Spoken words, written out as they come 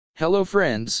Hello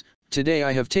friends, today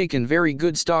I have taken very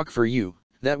good stock for you,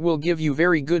 that will give you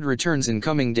very good returns in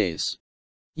coming days.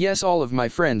 Yes, all of my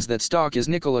friends, that stock is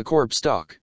Nikola Corp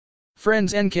stock.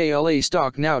 Friends, NKLA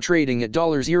stock now trading at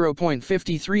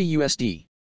 $0.53 USD.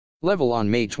 Level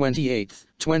on May 28,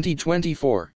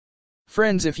 2024.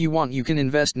 Friends, if you want, you can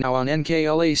invest now on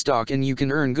NKLA stock and you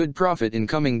can earn good profit in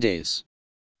coming days.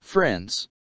 Friends,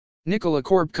 Nikola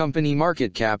Corp company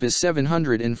market cap is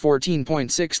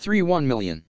 $714.631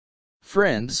 million.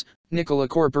 Friends, Nikola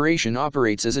Corporation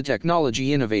operates as a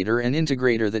technology innovator and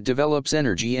integrator that develops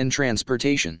energy and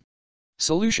transportation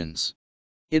solutions.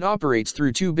 It operates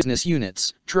through two business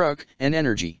units, truck and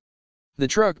energy. The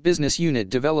truck business unit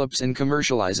develops and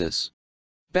commercializes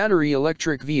battery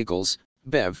electric vehicles,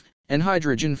 BEV, and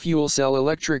hydrogen fuel cell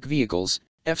electric vehicles,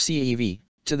 FCEV,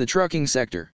 to the trucking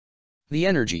sector. The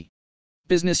energy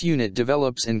business unit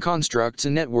develops and constructs a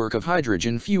network of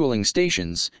hydrogen fueling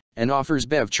stations, and offers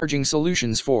BEV charging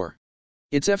solutions for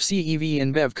its FCEV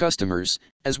and BEV customers,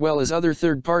 as well as other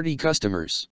third-party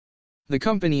customers. The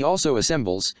company also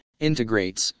assembles,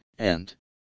 integrates, and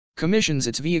commissions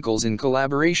its vehicles in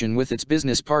collaboration with its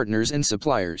business partners and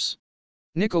suppliers.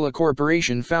 Nikola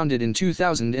Corporation founded in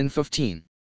 2015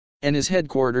 and is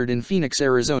headquartered in Phoenix,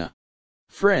 Arizona.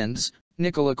 Friends,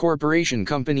 Nikola Corporation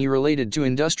company related to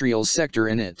industrial sector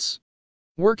and it's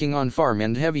working on farm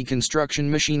and heavy construction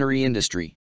machinery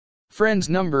industry. Friends,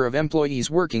 number of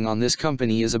employees working on this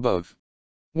company is above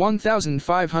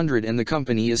 1,500 and the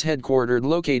company is headquartered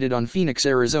located on Phoenix,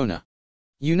 Arizona,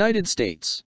 United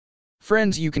States.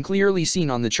 Friends, you can clearly see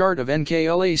on the chart of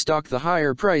NKLA stock the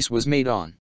higher price was made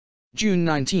on June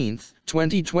 19,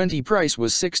 2020. Price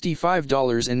was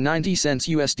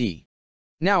 $65.90 USD.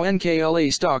 Now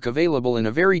NKLA stock available in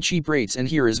a very cheap rates, and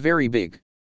here is very big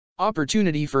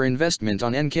opportunity for investment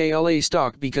on NKLA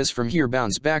stock because from here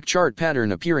bounce back chart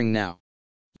pattern appearing now.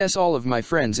 Yes, all of my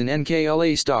friends, in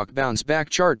NKLA stock bounce back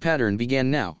chart pattern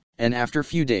began now, and after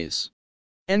few days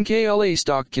NKLA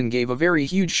stock can give a very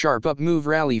huge sharp up move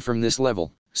rally from this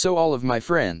level. So all of my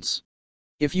friends,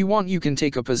 if you want, you can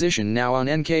take a position now on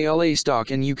NKLA stock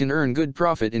and you can earn good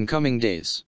profit in coming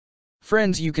days.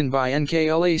 Friends, you can buy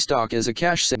NKLA stock as a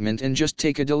cash segment and just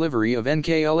take a delivery of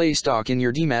NKLA stock in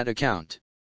your demat account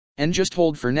and just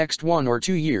hold for next 1 or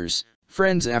 2 years.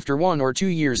 Friends, after 1 or 2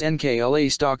 years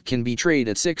NKLA stock can be traded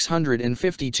at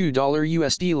 $652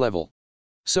 USD level.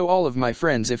 So all of my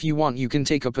friends, if you want, you can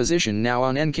take a position now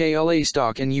on NKLA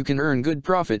stock and you can earn good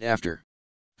profit after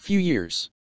few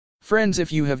years. Friends,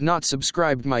 if you have not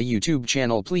subscribed my YouTube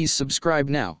channel, please subscribe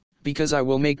now, because I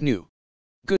will make new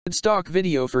good stock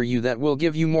video for you that will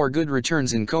give you more good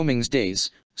returns in coming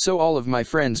days. So all of my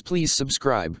friends, please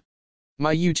subscribe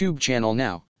my YouTube channel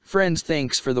now. Friends,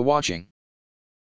 thanks for the watching.